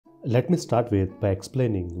Let me start by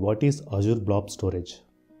explaining what is Azure Blob Storage.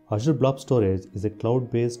 Azure Blob Storage is a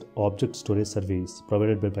cloud-based object storage service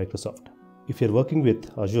provided by Microsoft. If you're working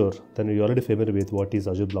with Azure, then you're already familiar with what is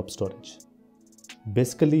Azure Blob Storage.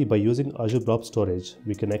 Basically, by using Azure Blob Storage,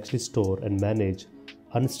 we can actually store and manage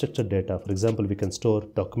unstructured data. For example, we can store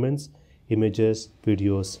documents, images,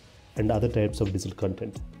 videos, and other types of digital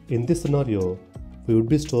content. In this scenario, we would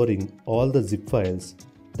be storing all the zip files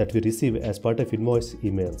that we receive as part of invoice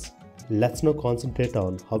emails. Let's now concentrate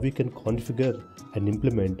on how we can configure and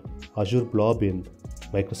implement Azure Blob in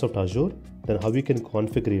Microsoft Azure, then how we can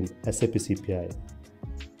configure in SAP CPI.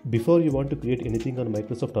 Before you want to create anything on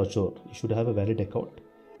Microsoft Azure, you should have a valid account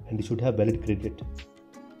and you should have valid credit.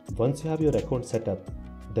 Once you have your account set up,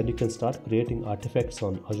 then you can start creating artifacts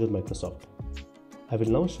on Azure Microsoft. I will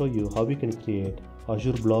now show you how we can create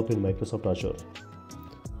Azure Blob in Microsoft Azure.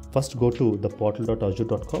 First, go to the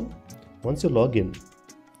portal.azure.com. Once you log in,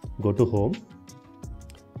 go to Home.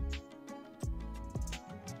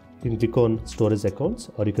 You can click on Storage Accounts,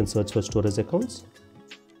 or you can search for Storage Accounts.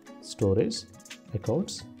 Storage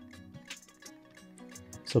Accounts.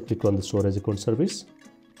 So click on the Storage Account service.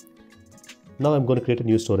 Now I'm going to create a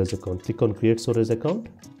new storage account. Click on Create Storage Account.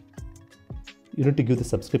 You need to give the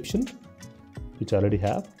subscription, which I already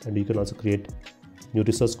have, and you can also create new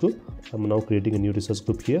resource group. I'm now creating a new resource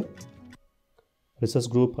group here. Resource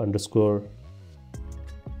group underscore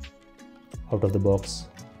out of the box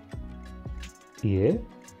EA.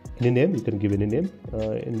 Any name, you can give any name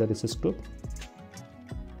in the resource group.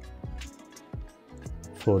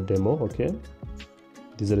 For demo, okay.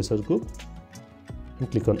 This is a resource group.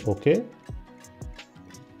 And click on OK.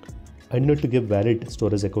 I need to give valid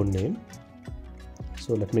storage account name.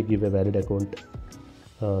 So let me give a valid account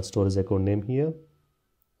storage account name here.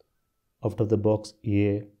 Out of the box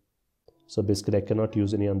EA. So basically I cannot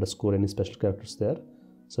use any underscore, any special characters there.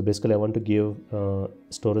 So basically I want to give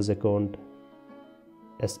storage account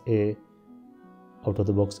SA out of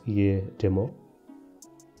the box EA demo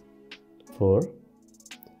 4.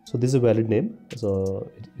 So this is a valid name, so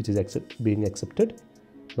which is being accepted.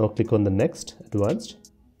 Now click on the next, advanced.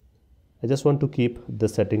 I just want to keep the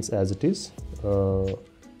settings as it is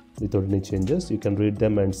without any changes. You can read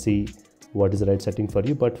them and see what is the right setting for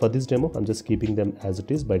you, but for this demo I'm just keeping them as it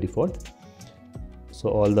is by default. So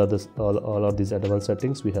all of these advanced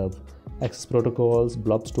settings, we have access protocols,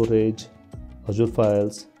 blob storage, Azure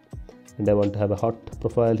files, and I want to have a hot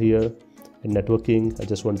profile here. In networking, I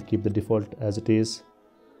just want to keep the default as it is.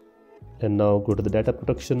 And now go to the data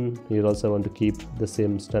protection. Here also I want to keep the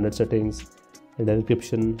same standard settings, and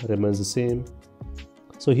encryption remains the same.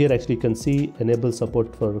 So here actually you can see enable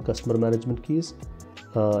support for customer management keys.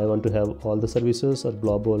 I want to have all the services or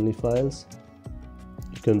blob only files.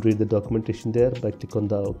 You can read the documentation there by click on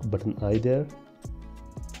the button I there.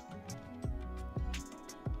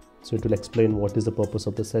 So it will explain what is the purpose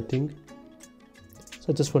of the setting. So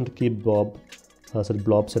I just want to keep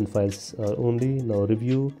blobs and files only. Now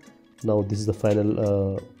review. Now this is the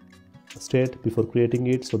final state before creating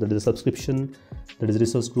it. So that is a subscription, that is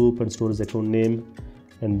resource group and storage account name,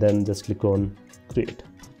 and then just click on create.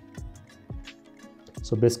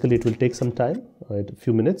 So basically it will take some time, a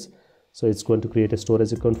few minutes. So it's going to create a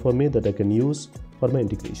storage account for me that I can use for my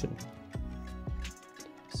integration.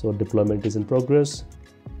 So deployment is in progress.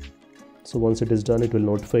 So once it is done, it will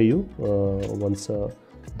notify you once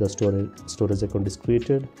the storage account is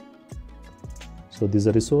created. So this is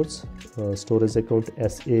a resource, storage account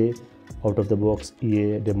SA out of the box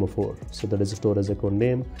EA demo 4. So that is a storage account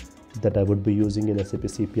name that I would be using in SAP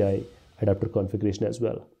CPI adapter configuration as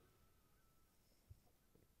well.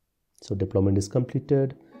 So deployment is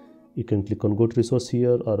completed. You can click on go to resource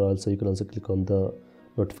here, or also you can also click on the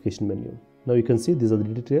notification menu. Now you can see these are the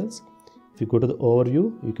details. If you go to the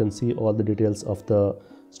overview, you can see all the details of the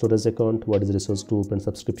storage account, what is the resource group and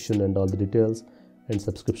subscription and all the details, and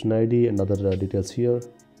subscription ID and other details here.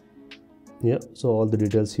 Yeah, so all the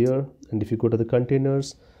details here. And if you go to the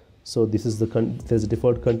containers, so this is there's a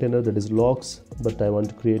default container that is logs, but I want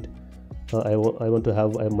to create I want to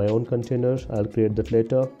have my own container. I'll create that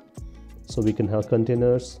later. So we can have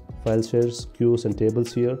containers, file shares, queues and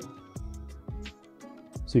tables here.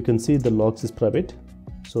 So you can see the logs is private,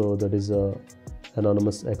 so that is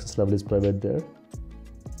anonymous access level is private there.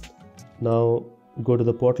 Now go to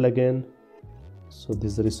the portal again. So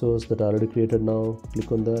this is the resource that I already created. Now click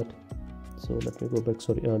on that. So let me go back.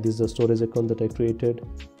 Sorry, this is the storage account that I created,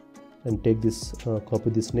 and take this,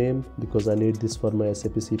 copy this name because I need this for my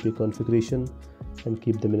SAP CPI configuration, and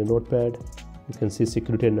keep them in a notepad. You can see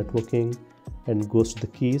security and networking, and goes to the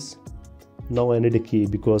keys. Now I need a key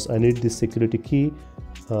because I need this security key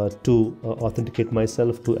to authenticate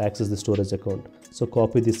myself to access the storage account. So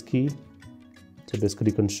copy this key. So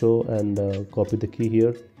basically you can show and copy the key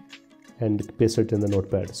here and paste it in the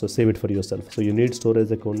notepad. So save it for yourself. So you need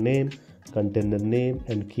storage account name, container name,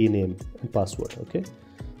 and key name and password. Okay.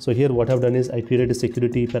 So here what I've done is I created a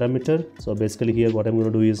security parameter. So basically here what I'm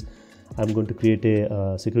going to do is I'm going to create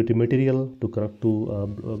a security material to connect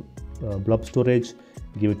to blob storage,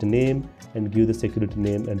 give it a name and give the security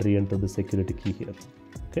name and re-enter the security key here.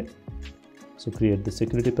 Okay. So create the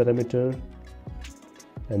security parameter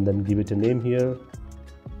and then give it a name here,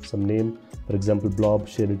 some name, for example blob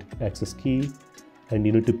shared access key, and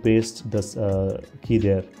you need to paste this key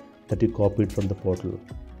there that you copied from the portal.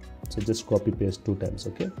 So just copy paste 2 times.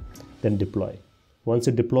 Okay, then deploy. Once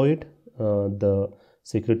you deploy it, the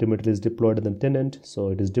security material is deployed in the tenant, so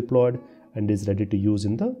it is deployed and is ready to use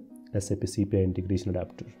in the SAP CPI integration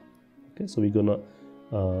adapter. Okay, so we're gonna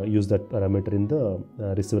use that parameter in the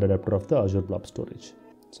receiver adapter of the Azure Blob storage.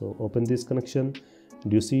 So open this connection.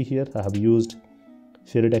 Do you see here I have used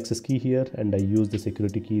shared access key here and I use the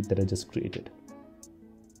security key that I just created.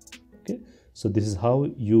 Okay, so this is how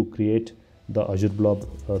you create the Azure Blob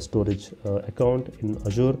storage account in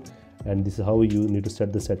Azure, and this is how you need to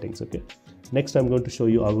set the settings. Okay, next I'm going to show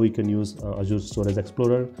you how we can use Azure Storage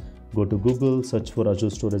Explorer. Go to Google, search for Azure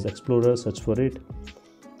Storage Explorer, search for it,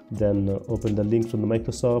 then open the link from the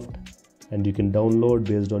Microsoft, and you can download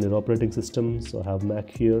based on your operating system. So I have Mac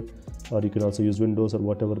here, or you can also use Windows or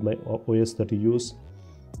whatever OS that you use.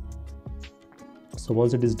 So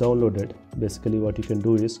once it is downloaded, basically what you can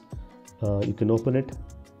do is you can open it.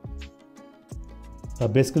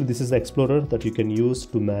 Basically this is the Explorer that you can use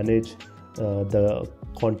to manage the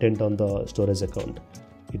content on the storage account.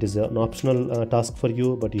 It is an optional task for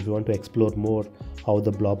you, but if you want to explore more how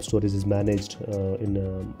the blob storage is managed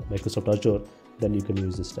in Microsoft Azure, then you can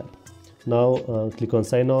use this tab. Now click on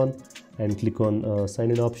sign on and click on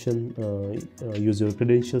sign in option. Use your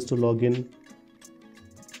credentials to log in.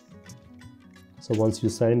 So once you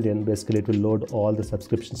signed in, basically it will load all the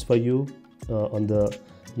subscriptions for you. On the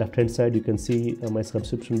left hand side you can see my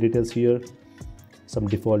subscription details here, some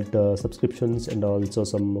default subscriptions, and also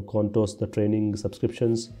some Contos, the training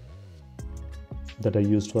subscriptions that I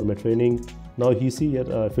used for my training. Now you see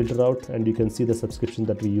here filter out, and you can see the subscription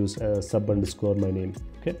that we use sub_my name.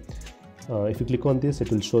 Okay, if you click on this, it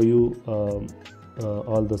will show you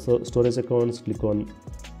all the storage accounts. Click on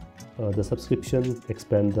the subscription,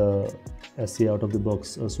 expand the SCA out of the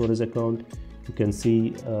box storage account. You can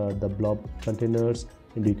see the blob containers,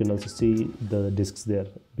 and you can also see the disks there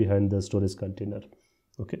behind the storage container.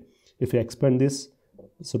 Okay, if you expand this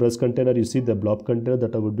storage container, you see the blob container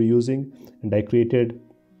that I would be using, and I created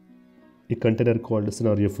a container called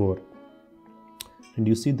scenario 4, and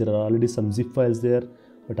you see there are already some zip files there,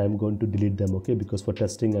 but I'm going to delete them. Okay, because for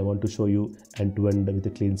testing I want to show you end-to-end with a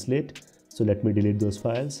clean slate. So let me delete those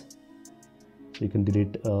files. You can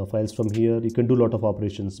delete files from here. You can do a lot of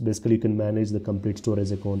operations. Basically you can manage the complete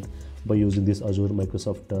storage account by using this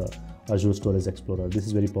Microsoft Azure Storage Explorer. This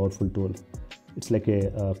is a very powerful tool. It's like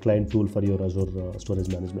a client tool for your Azure storage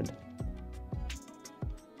management.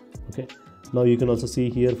 Okay, now you can also see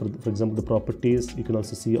here, for example, the properties. You can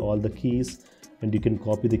also see all the keys, and you can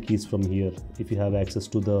copy the keys from here if you have access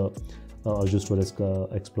to the Azure Storage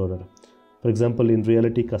Explorer. For example, in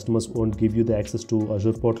reality, customers won't give you the access to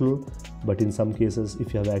Azure portal, but in some cases,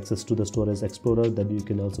 if you have access to the Storage Explorer, then you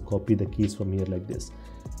can also copy the keys from here like this,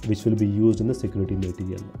 which will be used in the security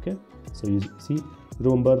material. Okay, so you see,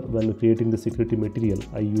 remember when creating the security material,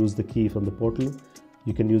 I use the key from the portal.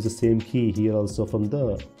 You can use the same key here also from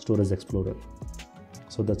the Storage Explorer.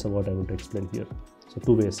 So that's what I want to explain here. So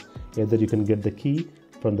 2 ways: either you can get the key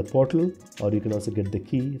from the portal, or you can also get the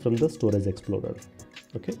key from the Storage Explorer.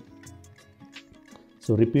 Okay.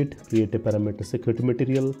 So repeat, create a parameter security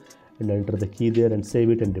material and enter the key there and save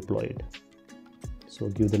it and deploy it. So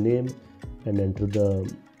give the name and enter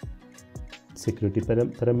the security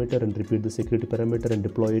parameter and repeat the security parameter and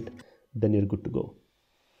deploy it. Then you're good to go.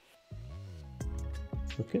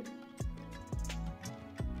 Okay.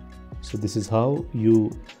 So this is how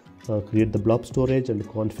you create the blob storage and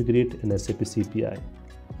configure it in SAP CPI.